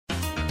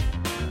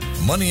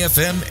Money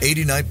FM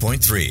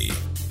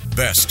 89.3.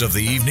 Best of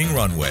the evening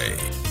runway.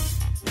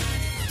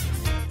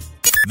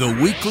 The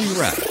weekly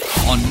wrap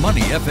on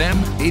Money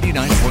FM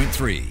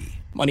 89.3.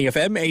 Money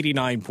FM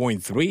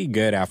 89.3.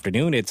 Good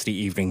afternoon. It's the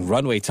evening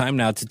runway time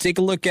now to take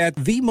a look at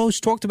the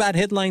most talked about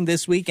headline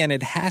this week, and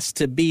it has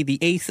to be the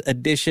 8th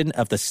edition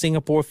of the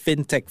Singapore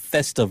FinTech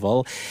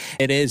Festival.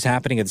 It is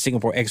happening at the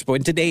Singapore Expo,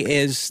 and today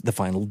is the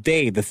final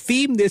day. The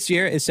theme this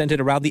year is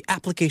centered around the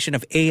application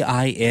of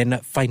AI in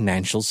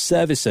financial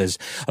services.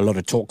 A lot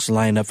of talks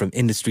line up from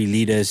industry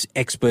leaders,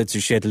 experts who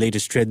share the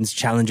latest trends,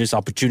 challenges,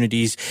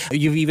 opportunities.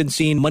 You've even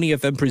seen Money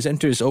FM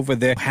presenters over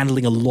there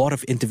handling a lot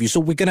of interviews. So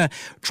we're going to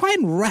try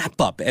and wrap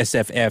up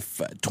SFF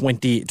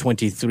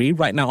 2023.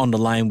 Right now on the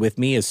line with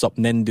me is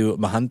Sopnendu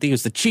Mahanti,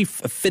 who's the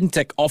Chief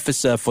FinTech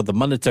Officer for the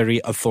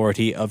Monetary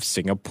Authority of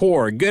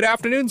Singapore. Good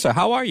afternoon, sir.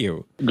 How are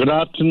you? Good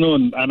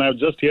afternoon. And I was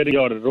just hearing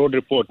your road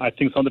report. I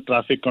think some of the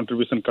traffic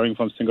contribution coming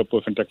from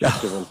Singapore FinTech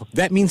Festival.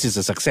 That means it's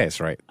a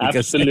success, right?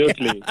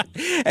 Absolutely.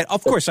 And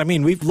of course, I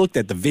mean, we've looked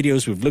at the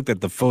videos, we've looked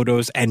at the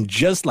photos, and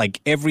just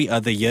like every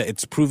other year,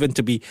 it's proven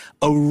to be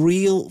a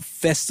real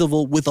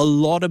festival with a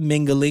lot of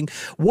mingling.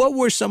 What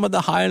were some of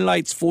the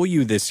highlights for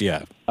you this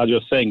year? As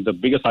you're saying, the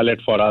biggest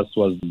highlight for us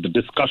was the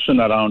discussion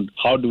around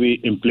how do we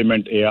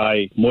implement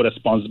AI more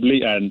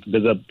responsibly, and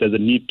there's a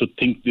need to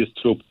think this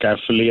through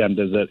carefully, and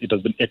it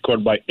has been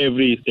echoed by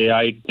every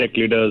AI tech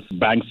leaders,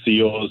 bank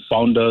CEOs,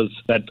 founders,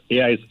 that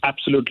AI is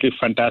absolutely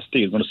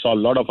fantastic. It's going to solve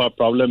a lot of our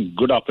problems,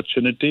 good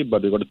opportunity,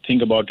 but we've got to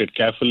think about it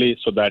carefully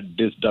so that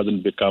this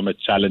doesn't become a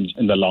challenge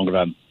in the long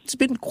run. It's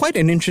been quite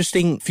an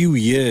interesting few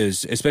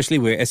years, especially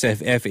where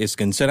SFF is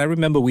concerned. I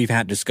remember we've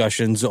had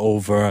discussions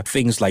over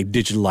things like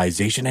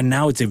digitalization, and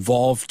now it's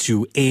evolved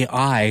to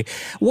AI.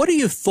 What are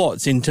your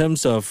thoughts in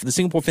terms of the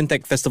Singapore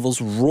FinTech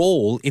Festival's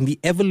role in the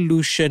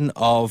evolution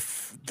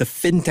of the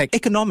FinTech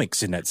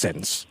economics in that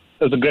sense?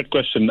 That's a great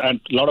question. And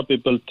a lot of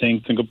people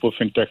think Singapore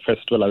FinTech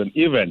Festival as an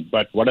event,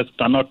 but what has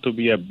turned out to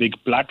be a big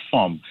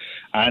platform.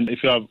 And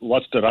if you have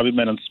watched the Ravi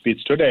Menon's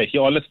speech today, he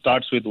always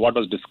starts with what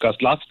was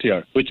discussed last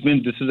year, which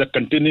means this is a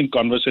continuing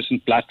conversation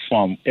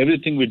platform.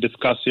 Everything we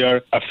discuss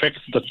here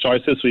affects the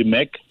choices we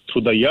make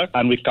through the year,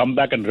 and we come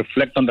back and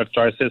reflect on the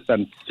choices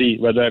and see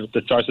whether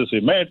the choices we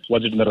made,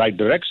 was it in the right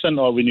direction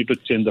or we need to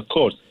change the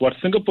course. What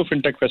Singapore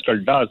FinTech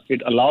Festival does,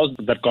 it allows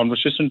that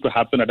conversation to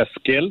happen at a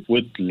scale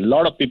with a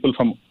lot of people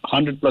from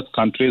 100 plus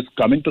countries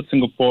coming to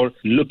Singapore,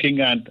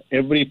 looking at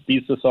every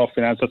pieces of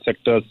financial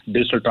sector's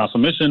digital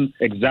transformation,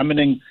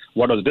 examining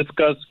what was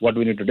discussed, what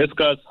we need to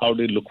discuss, how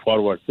do we look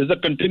forward. This is a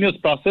continuous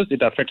process.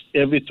 It affects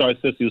every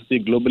choices you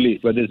see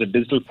globally, whether it's a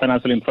digital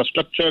financial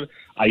infrastructure,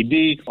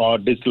 ID, or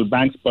digital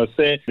banks per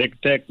se,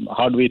 RegTech,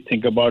 how do we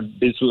think about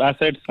digital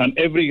assets? And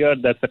every year,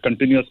 that's a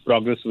continuous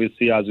progress we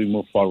see as we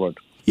move forward.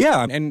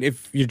 Yeah, and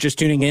if you're just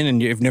tuning in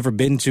and you've never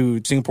been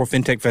to Singapore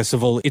FinTech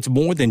Festival, it's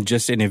more than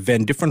just an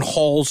event. Different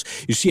halls,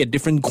 you see at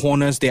different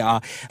corners, there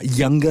are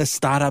younger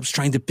startups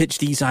trying to pitch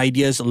these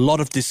ideas, a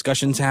lot of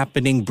discussions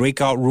happening,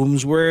 breakout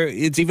rooms where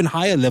it's even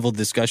higher level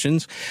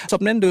discussions. So,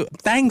 Nando,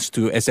 thanks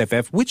to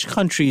SFF, which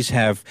countries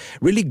have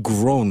really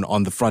grown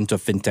on the front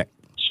of FinTech?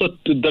 So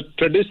the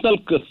traditional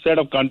set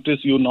of countries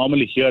you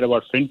normally hear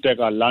about FinTech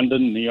are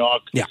London, New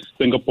York,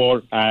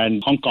 Singapore,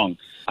 and Hong Kong.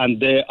 And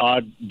they are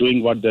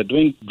doing what they're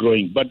doing,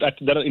 growing. But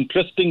there are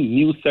interesting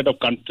new set of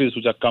countries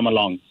which have come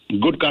along.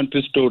 Good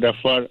countries to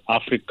refer,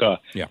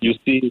 Africa. Yeah. You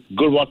see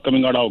good work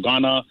coming out of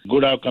Ghana,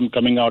 good outcome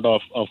coming out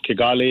of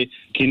Kigali,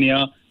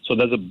 Kenya. So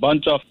there's a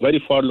bunch of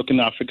very forward-looking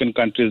African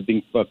countries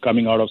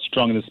coming out of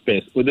strong in the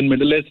space. Within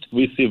Middle East,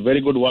 we see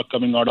very good work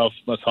coming out of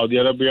Saudi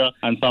Arabia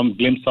and some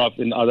glimpse of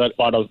in other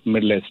part of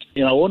Middle East.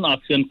 In our own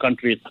ASEAN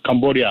country,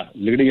 Cambodia,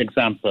 leading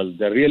example,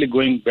 they're really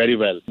going very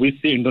well. We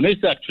see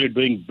Indonesia actually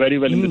doing very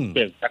well in this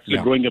space, actually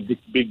growing a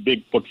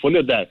big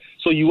portfolio there.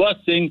 So you are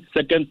seeing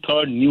second,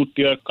 third, new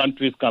tier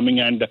countries coming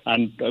and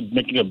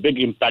making a big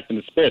impact in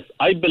the space.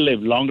 I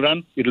believe long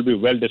run, it will be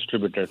well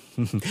distributed.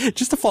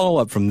 Just to follow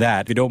up from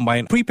that, if you don't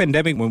mind,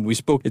 pre-pandemic when we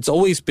spoke, it's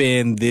always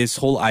been this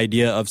whole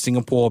idea of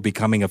Singapore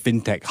becoming a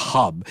FinTech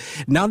hub.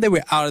 Now that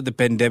we're out of the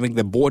pandemic,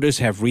 the borders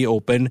have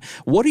reopened.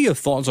 What are your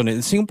thoughts on it?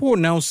 Is Singapore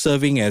now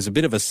serving as a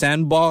bit of a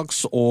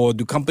sandbox, or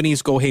do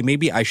companies go, hey,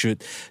 maybe I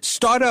should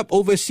start up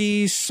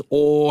overseas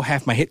or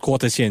have my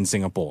headquarters here in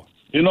Singapore?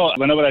 You know,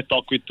 whenever I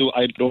talk with you,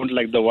 I don't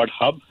like the word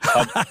hub.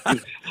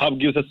 Hub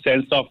gives a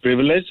sense of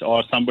privilege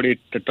or somebody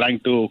trying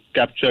to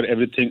capture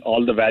everything,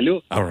 all the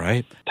value. All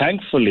right.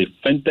 Thankfully,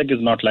 FinTech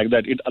is not like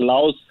that. It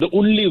allows the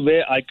only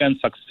way I can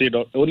succeed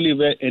or only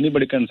way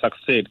anybody can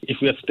succeed if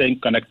we are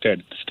staying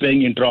connected,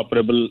 staying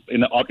interoperable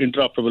in an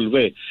interoperable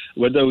way,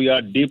 whether we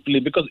are deeply,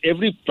 because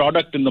every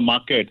product in the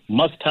market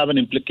must have an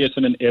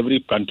implication in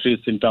every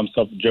country in terms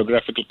of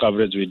geographical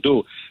coverage we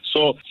do.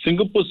 So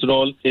Singapore's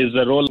role is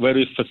a role where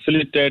we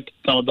facilitate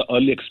some of the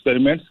early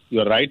experiments.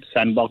 You're right,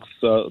 sandbox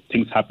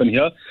things happen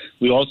here.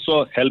 We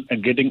also help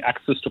in getting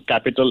access to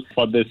capital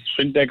for the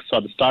fintechs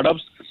or the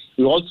startups.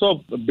 we're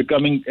also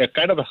becoming a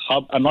kind of a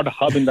hub, and not a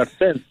hub in that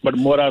sense, but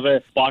more of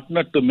a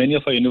partner to many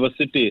of our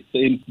universities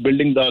in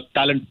building the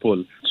talent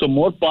pool. So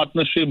more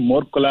partnership,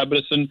 more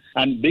collaboration,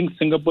 and being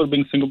Singapore as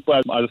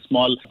a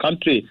small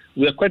country,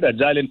 we are quite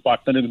agile in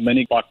partnering with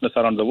many partners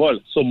around the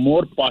world. So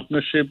more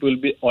partnership will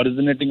be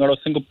originating out of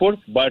Singapore,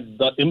 but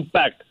the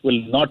impact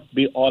will not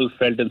be all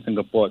felt in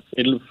Singapore.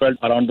 It will be felt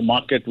around the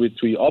market which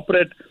we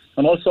operate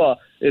and also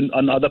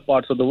in other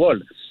parts of the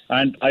world.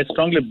 And I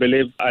strongly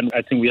believe, and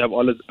I think we have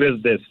always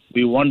praised this,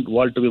 we want the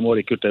world to be more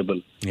equitable.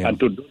 Yeah. And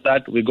to do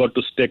that, we got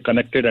to stay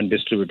connected and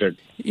distributed.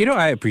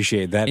 I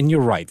appreciate that. And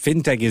you're right.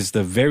 FinTech is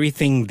the very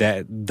thing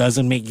that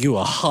doesn't make you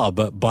a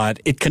hub,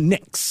 but it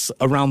connects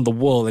around the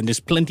world, and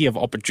there's plenty of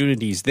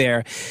opportunities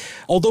there.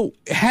 Although,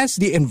 has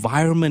the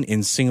environment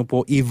in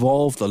Singapore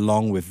evolved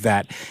along with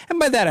that? And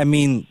by that, I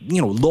mean,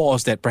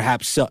 laws that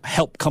perhaps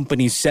help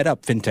companies set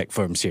up FinTech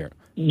firms here.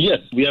 Yes,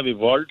 we have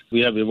evolved.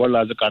 We have evolved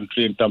as a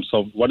country in terms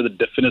of what is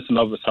the definition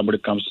of somebody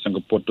comes to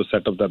Singapore to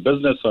set up their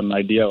business or an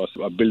idea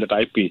or build an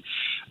IP.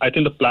 I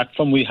think the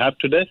platform we have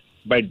today,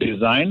 by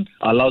design,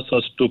 allows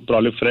us to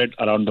proliferate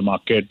around the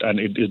market, and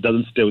it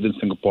doesn't stay within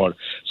Singapore.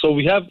 So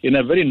we have, in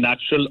a very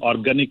natural,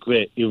 organic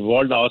way,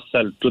 evolved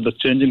ourselves to the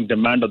changing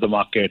demand of the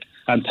market.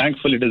 And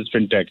thankfully, it is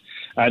FinTech.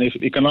 And if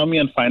economy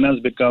and finance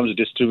becomes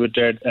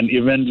distributed and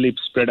evenly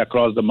spread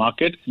across the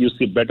market, you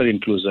see better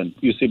inclusion.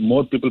 You see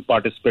more people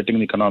participating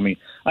in the economy.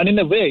 And in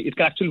a way, it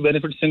can actually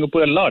benefit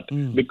Singapore a lot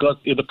because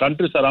if the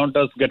countries around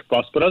us get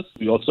prosperous,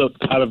 we also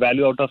have a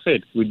value out of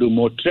it. We do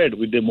more trade.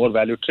 We do more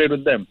value trade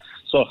with them.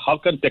 So how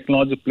can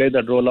technology play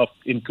that role of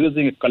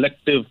increasing a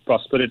collective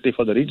prosperity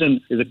for the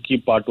region is a key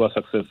part to our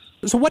success.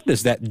 So what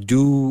does that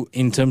do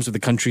in terms of the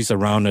countries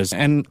around us?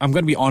 And I'm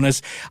going to be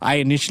honest, I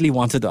initially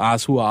wanted to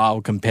ask who are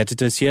our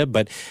competitors here,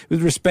 but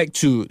with respect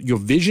to your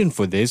vision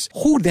for this,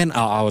 who then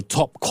are our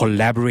top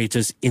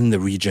collaborators in the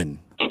region?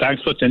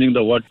 Thanks for changing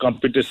the word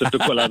competition to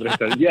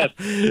collaborators. Yes,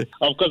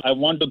 of course, I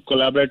want to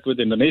collaborate with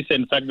Indonesia.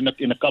 In fact,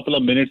 in a couple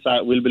of minutes,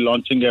 I will be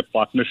launching a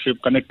partnership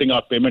connecting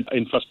our payment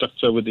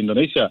infrastructure with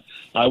Indonesia.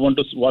 I want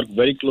to work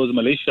very close with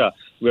Malaysia.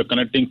 We're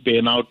connecting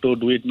Pay Now to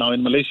Do It Now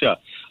in Malaysia.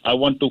 I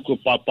want to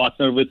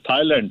partner with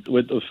Thailand,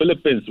 with the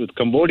Philippines, with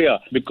Cambodia,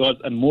 because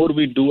the more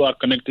we do our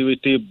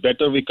connectivity,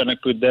 better we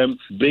connect with them,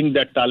 bring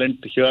that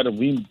talent here.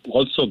 We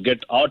also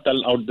get our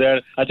talent out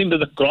there. I think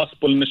there's a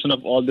cross-pollination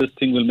of all these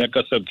things will make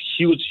us a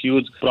huge,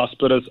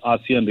 prosperous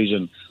ASEAN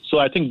region. So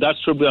I think that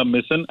should be our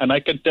mission. And I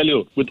can tell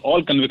you with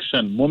all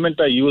conviction,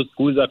 moment I use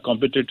who is our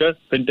competitor,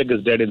 FinTech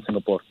is dead in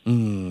Singapore.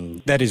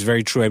 That is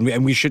very true.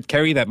 And we should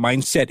carry that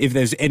mindset if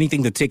there's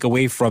anything to take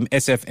away from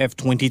SFF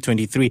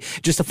 2023.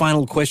 Just a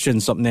final question,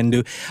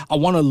 Sopnendu. I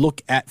want to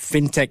look at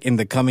FinTech in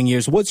the coming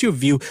years. What's your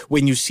view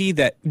when you see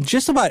that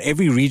just about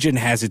every region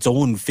has its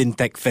own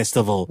FinTech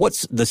festival?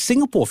 What's the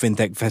Singapore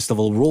FinTech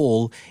Festival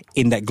role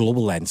in that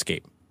global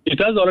landscape? It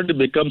has already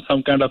become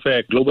some kind of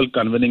a global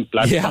convening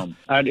platform.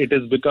 Yeah. And it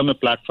has become a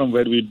platform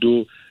where we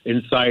do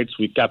insights,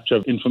 we capture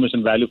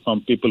information value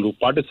from people who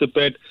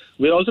participate.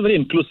 We're also very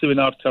inclusive in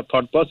our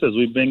thought process.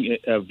 We bring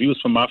views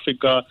from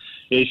Africa,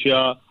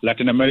 Asia,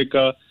 Latin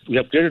America. We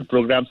have created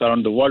programs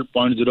around the world,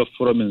 0.0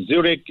 Forum in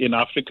Zurich. In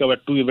Africa, we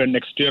have 2 events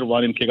next year,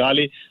 one in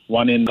Kigali,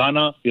 one in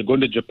Ghana. We're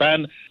going to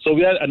Japan.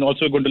 And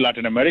also we're going to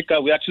Latin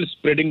America. We're actually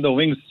spreading the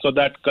wings so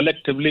that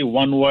collectively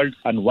one world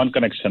and one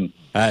connection.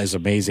 That is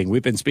amazing.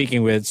 We've been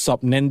speaking with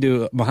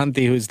Sopnendu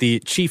Mohanty, who's the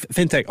Chief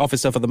FinTech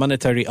Officer for the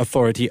Monetary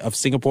Authority of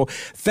Singapore.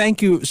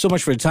 Thank you so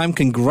much for your time.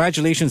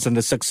 Congratulations on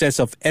the success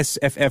of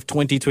SFF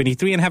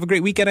 2023 and have a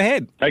great weekend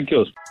ahead. Thank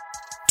you.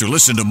 To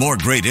listen to more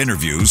great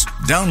interviews,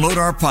 download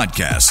our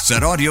podcasts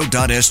at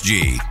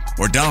audio.sg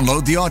or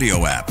download the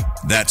audio app.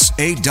 That's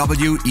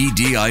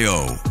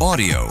AWEDIO,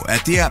 audio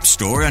at the App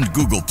Store and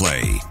Google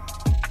Play.